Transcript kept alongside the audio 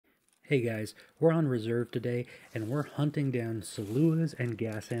Hey guys, we're on reserve today and we're hunting down salewas and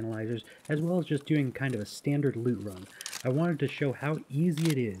gas analyzers as well as just doing kind of a standard loot run. I wanted to show how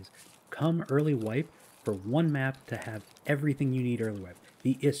easy it is come early wipe for one map to have everything you need early wipe.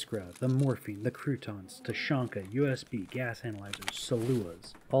 The Iskra, the Morphine, the Croutons, Tashanka, USB, gas analyzers,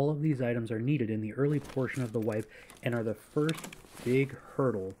 salewas. All of these items are needed in the early portion of the wipe and are the first big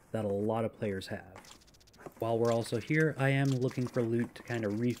hurdle that a lot of players have. While we're also here, I am looking for loot to kind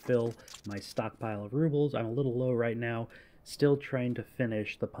of refill my stockpile of rubles. I'm a little low right now, still trying to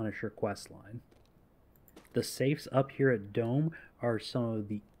finish the Punisher quest line. The safes up here at Dome are some of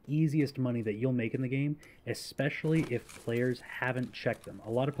the easiest money that you'll make in the game, especially if players haven't checked them.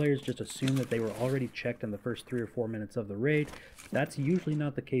 A lot of players just assume that they were already checked in the first 3 or 4 minutes of the raid. That's usually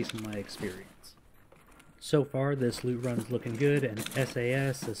not the case in my experience. So far, this loot run's looking good. An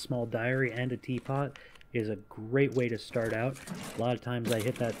SAS, a small diary, and a teapot is a great way to start out. A lot of times I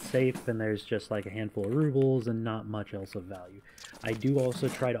hit that safe and there's just like a handful of rubles and not much else of value. I do also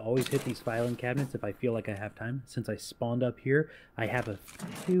try to always hit these filing cabinets if I feel like I have time. Since I spawned up here, I have a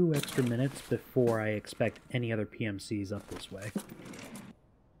few extra minutes before I expect any other PMCs up this way.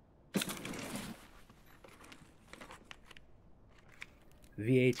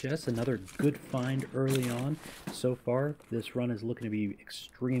 VHS, another good find early on. So far, this run is looking to be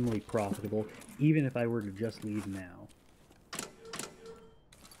extremely profitable, even if I were to just leave now.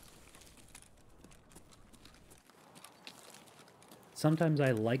 Sometimes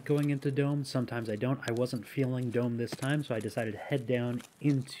I like going into Dome, sometimes I don't. I wasn't feeling Dome this time, so I decided to head down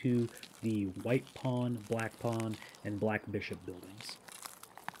into the White Pawn, Black Pawn, and Black Bishop buildings.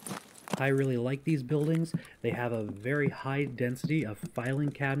 I really like these buildings. They have a very high density of filing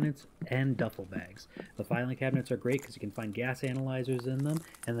cabinets and duffel bags. The filing cabinets are great because you can find gas analyzers in them,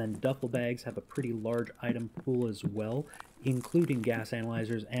 and then duffel bags have a pretty large item pool as well, including gas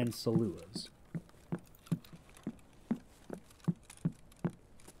analyzers and salewas.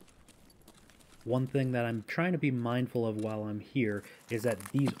 One thing that I'm trying to be mindful of while I'm here is that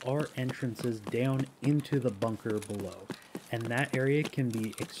these are entrances down into the bunker below, and that area can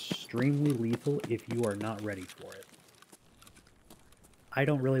be extremely lethal if you are not ready for it. I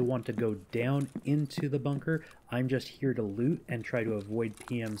don't really want to go down into the bunker. I'm just here to loot and try to avoid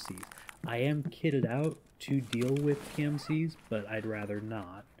PMCs. I am kitted out to deal with PMCs, but I'd rather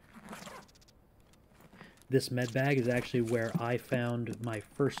not. This med bag is actually where I found my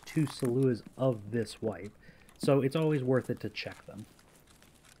first 2 salewas of this wipe, so it's always worth it to check them.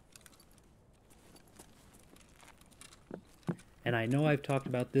 And I know I've talked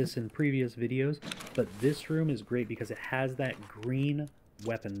about this in previous videos, but this room is great because it has that green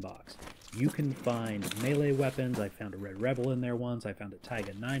weapon box. You can find melee weapons. I found a Red Rebel in there once. I found a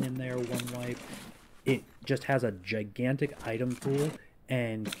Taiga 9 in there one wipe. It just has a gigantic item pool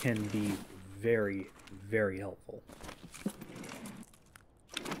and can be very, very helpful.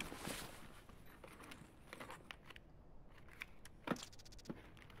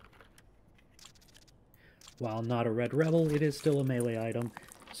 While not a Red Rebel, it is still a melee item,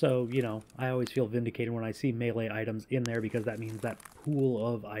 so, you know, I always feel vindicated when I see melee items in there because that means that pool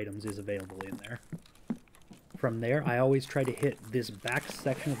of items is available in there. From there, I always try to hit this back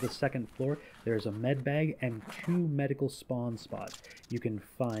section of the second floor. There's a med bag and 2 medical spawn spots. You can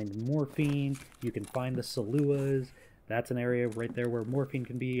find morphine, you can find the salewas. That's an area right there where morphine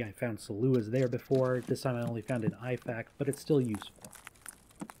can be. I found salewas there before. This time I only found an IFAK, but it's still useful.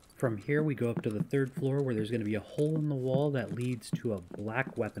 From here we go up to the 3rd floor where there's going to be a hole in the wall that leads to a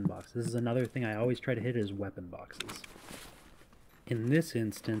black weapon box. This is another thing I always try to hit is weapon boxes. In this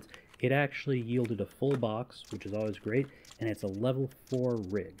instance, it actually yielded a full box, which is always great, and it's a level 4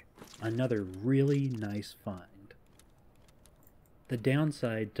 rig. Another really nice find. The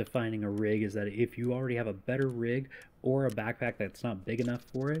downside to finding a rig is that if you already have a better rig or a backpack that's not big enough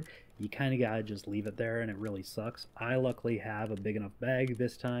for it, you kind of gotta just leave it there and it really sucks. I luckily have a big enough bag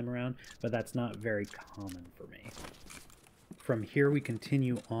this time around, but that's not very common for me. From here we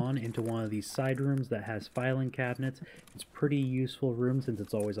continue on into one of these side rooms that has filing cabinets. It's a pretty useful room since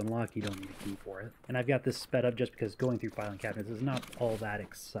it's always unlocked, you don't need a key for it. And I've got this sped up just because going through filing cabinets is not all that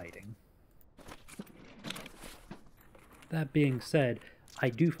exciting. That being said, I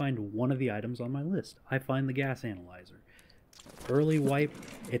do find one of the items on my list. I find the gas analyzer. Early wipe,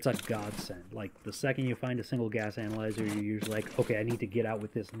 it's a godsend. Like, the second you find a single gas analyzer, you're usually like, okay, I need to get out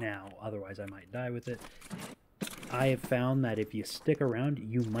with this now, otherwise I might die with it. I have found that if you stick around,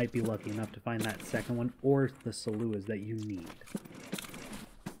 you might be lucky enough to find that second one or the salewas that you need.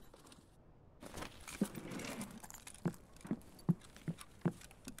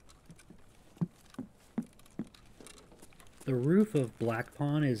 The roof roof of Black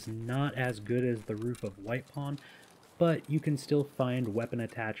Pawn is not as good as the roof of White Pawn, but you can still find weapon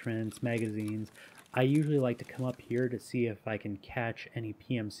attachments, magazines. I usually like to come up here to see if I can catch any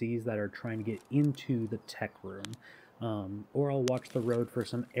PMCs that are trying to get into the tech room, or I'll watch the road for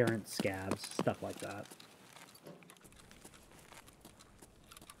some errant scabs, stuff like that.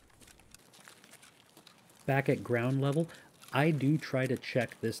 Back at ground level, I do try to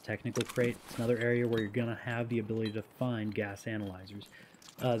check this technical crate. It's another area where you're going to have the ability to find gas analyzers.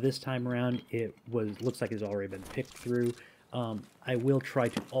 This time around, looks like it's already been picked through. I will try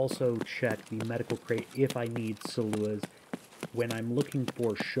to also check the medical crate if I need salewas. When I'm looking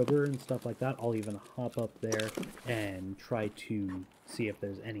for sugar and stuff like that, I'll even hop up there and try to see if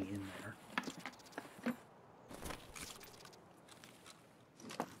there's any in there.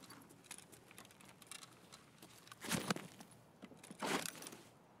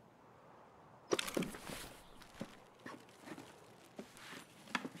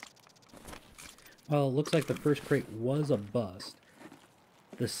 Well, it looks like the first crate was a bust.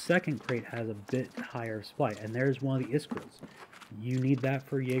 The second crate has a bit higher supply, and there's one of the Iskras. You need that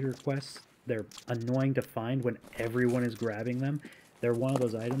for Jaeger quests. They're annoying to find when everyone is grabbing them. They're one of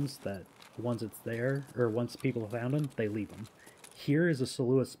those items that once it's there, or once people have found them, they leave them. Here is a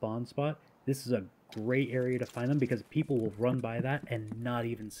Salua spawn spot. This is a great area to find them because people will run by that and not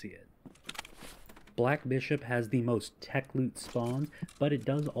even see it. Black Bishop has the most tech loot spawns, but it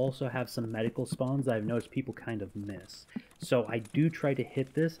does also have some medical spawns that I've noticed people kind of miss. So I do try to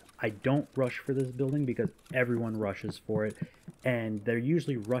hit this. I don't rush for this building because everyone rushes for it, and they're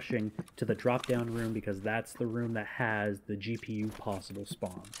usually rushing to the drop down room because that's the room that has the GPU possible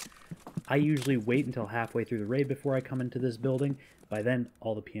spawn. I usually wait until halfway through the raid before I come into this building. By then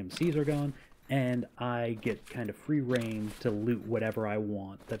all the PMCs are gone, and I get kind of free reign to loot whatever I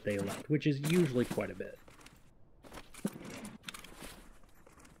want that they left, which is usually quite a bit.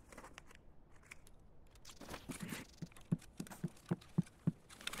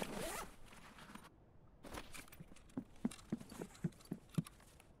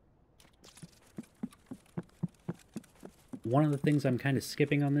 One of the things I'm kind of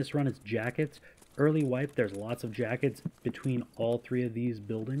skipping on this run is jackets. Early wipe, there's lots of jackets between all three of these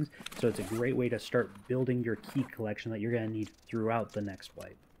buildings, so it's a great way to start building your key collection that you're going to need throughout the next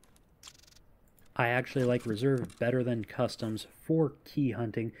wipe. I actually like Reserve better than Customs for key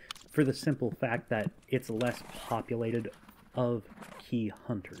hunting for the simple fact that it's less populated of key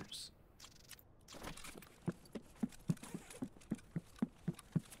hunters.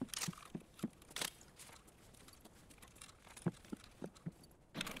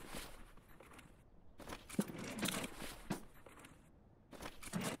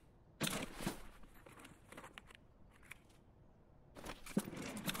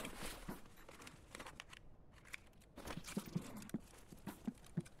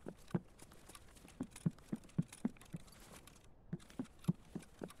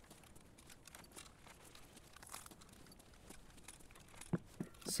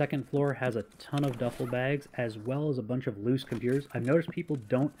 Second floor has a ton of duffel bags as well as a bunch of loose computers. I've noticed people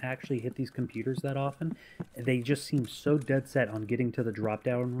don't actually hit these computers that often. They just seem so dead set on getting to the drop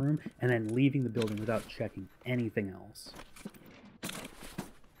down room and then leaving the building without checking anything else.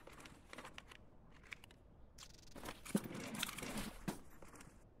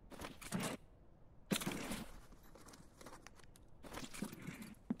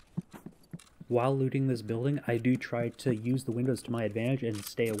 While looting this building, I do try to use the windows to my advantage and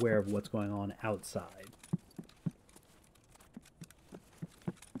stay aware of what's going on outside.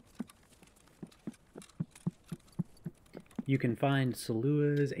 You can find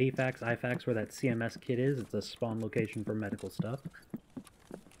salewas, AFACs, IFACs where that CMS kit is. It's a spawn location for medical stuff.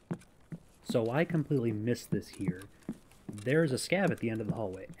 So I completely missed this here. There's a scab at the end of the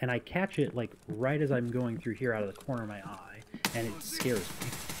hallway, and I catch it like right as I'm going through here out of the corner of my eye, and it scares me.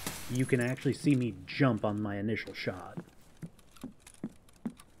 You can actually see me jump on my initial shot.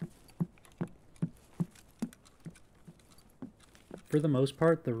 For the most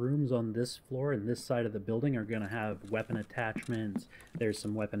part, the rooms on this floor and this side of the building are going to have weapon attachments. There's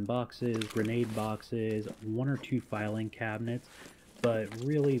some weapon boxes, grenade boxes, one or two filing cabinets, but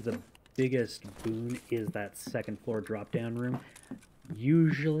really the biggest boon is that second floor drop-down room.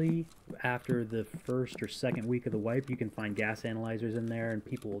 Usually, after the first or second week of the wipe, you can find gas analyzers in there, and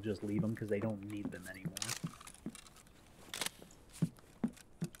people will just leave them because they don't need them anymore.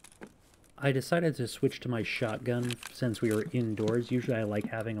 I decided to switch to my shotgun since we were indoors. Usually I like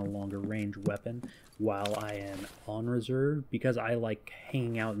having a longer range weapon while I am on reserve because I like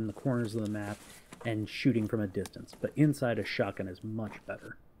hanging out in the corners of the map and shooting from a distance, but inside a shotgun is much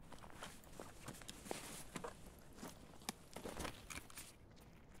better.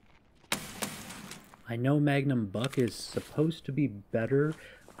 I know Magnum Buck is supposed to be better.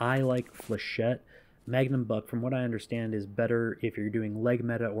 I like Flechette. Magnum Buck, from what I understand, is better if you're doing leg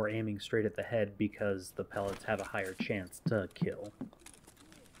meta or aiming straight at the head because the pellets have a higher chance to kill.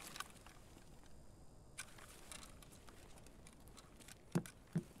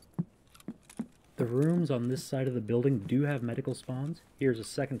 The rooms on this side of the building do have medical spawns. Here's a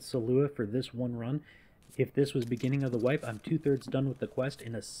second Salua for this one run. If this was beginning of the wipe, I'm 2/3 done with the quest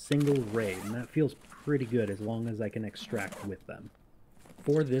in a single raid, and that feels pretty good as long as I can extract with them.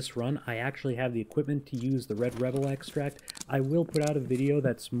 For this run, I actually have the equipment to use the Red Rebel extract. I will put out a video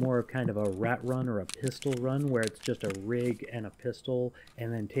that's more of kind of a rat run or a pistol run, where it's just a rig and a pistol,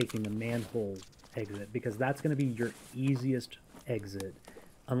 and then taking the manhole exit, because that's going to be your easiest exit,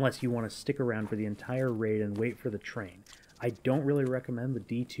 unless you want to stick around for the entire raid and wait for the train. I don't really recommend the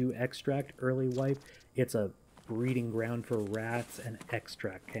D2 extract early wipe. It's a breeding ground for rats and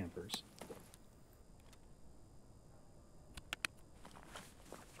extract campers.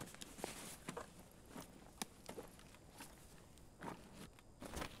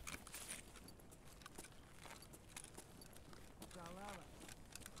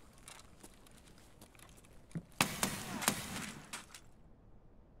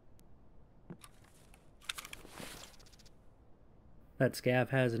 That scav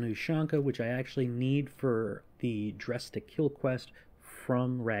has an Ushanka, which I actually need for the Dress to Kill quest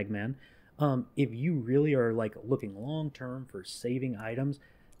from Ragman. If you really are like looking long term for saving items,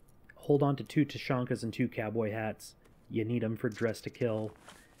 hold on to 2 Tashankas and 2 cowboy hats. You need them for Dress to Kill.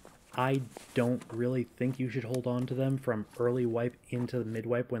 I don't really think you should hold on to them from early wipe into the mid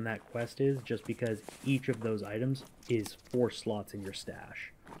wipe when that quest is, just because each of those items is 4 slots in your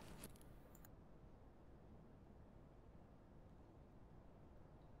stash.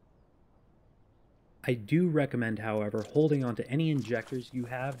 I do recommend, however, holding on to any injectors you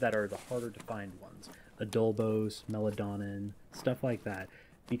have that are the harder to find ones. Adolbos, Meladonin, stuff like that,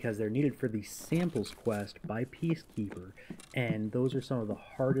 because they're needed for the samples quest by Peacekeeper, and those are some of the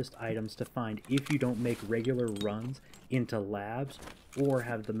hardest items to find if you don't make regular runs into labs or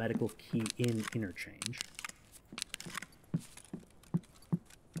have the medical key in interchange.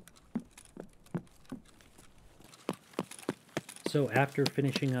 So after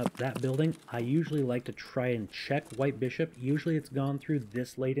finishing up that building, I usually like to try and check White Bishop. Usually it's gone through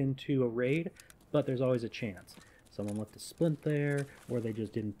this late into a raid, but there's always a chance. Someone left a splint there, or they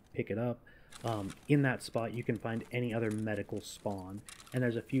just didn't pick it up. In that spot, you can find any other medical spawn, and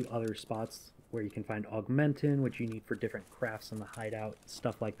there's a few other spots where you can find Augmentin, which you need for different crafts in the hideout,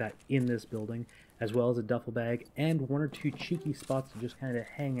 stuff like that in this building, as well as a duffel bag, and 1 or 2 cheeky spots to just kind of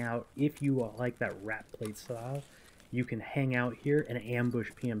hang out if you like that rat plate style. You can hang out here and ambush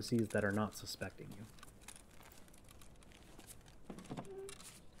PMCs that are not suspecting you.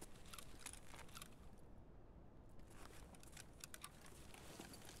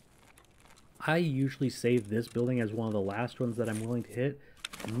 I usually save this building as one of the last ones that I'm willing to hit,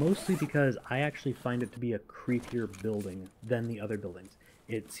 mostly because I actually find it to be a creepier building than the other buildings.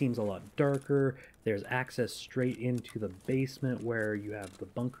 It seems a lot darker, there's access straight into the basement where you have the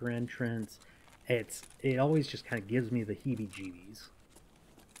bunker entrance. It always just kind of gives me the heebie-jeebies.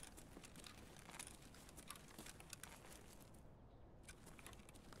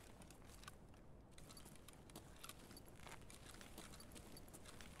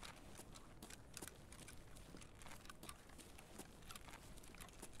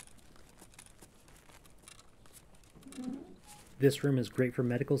 This room is great for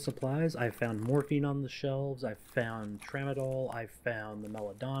medical supplies. I've found morphine on the shelves, I've found tramadol, I've found the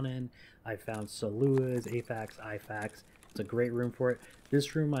Meladonin, I've found salewas, AFAX, IFAX. It's a great room for it.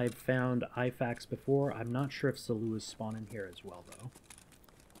 This room I've found IFAX before. I'm not sure if salewas spawn in here as well,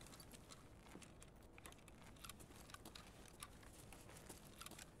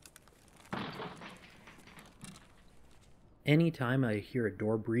 though. Anytime I hear a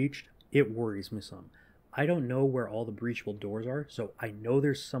door breached, it worries me some. I don't know where all the breachable doors are, so I know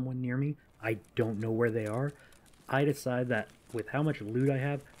there's someone near me. I don't know where they are. I decide that with how much loot I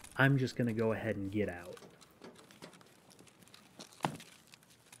have, I'm just going to go ahead and get out.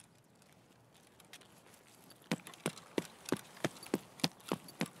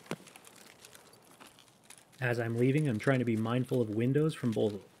 As I'm leaving, I'm trying to be mindful of windows from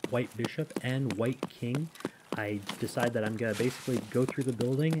both White Bishop and White King. I decide that I'm going to basically go through the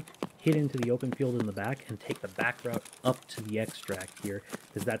building, hit into the open field in the back, and take the back route up to the extract here,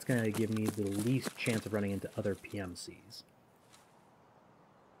 because that's going to give me the least chance of running into other PMCs.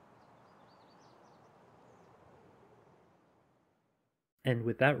 And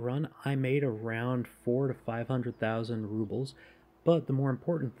with that run, I made around 400,000 to 500,000 rubles. But the more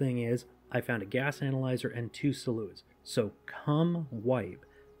important thing is I found a gas analyzer and 2 salewas. So come wipe,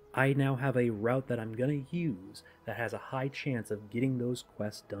 I now have a route that I'm going to use that has a high chance of getting those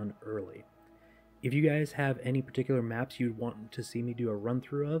quests done early. If you guys have any particular maps you'd want to see me do a run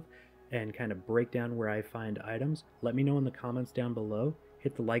through of and kind of break down where I find items, let me know in the comments down below.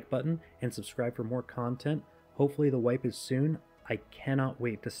 Hit the like button and subscribe for more content. Hopefully the wipe is soon. I cannot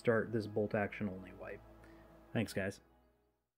wait to start this bolt action only wipe. Thanks guys.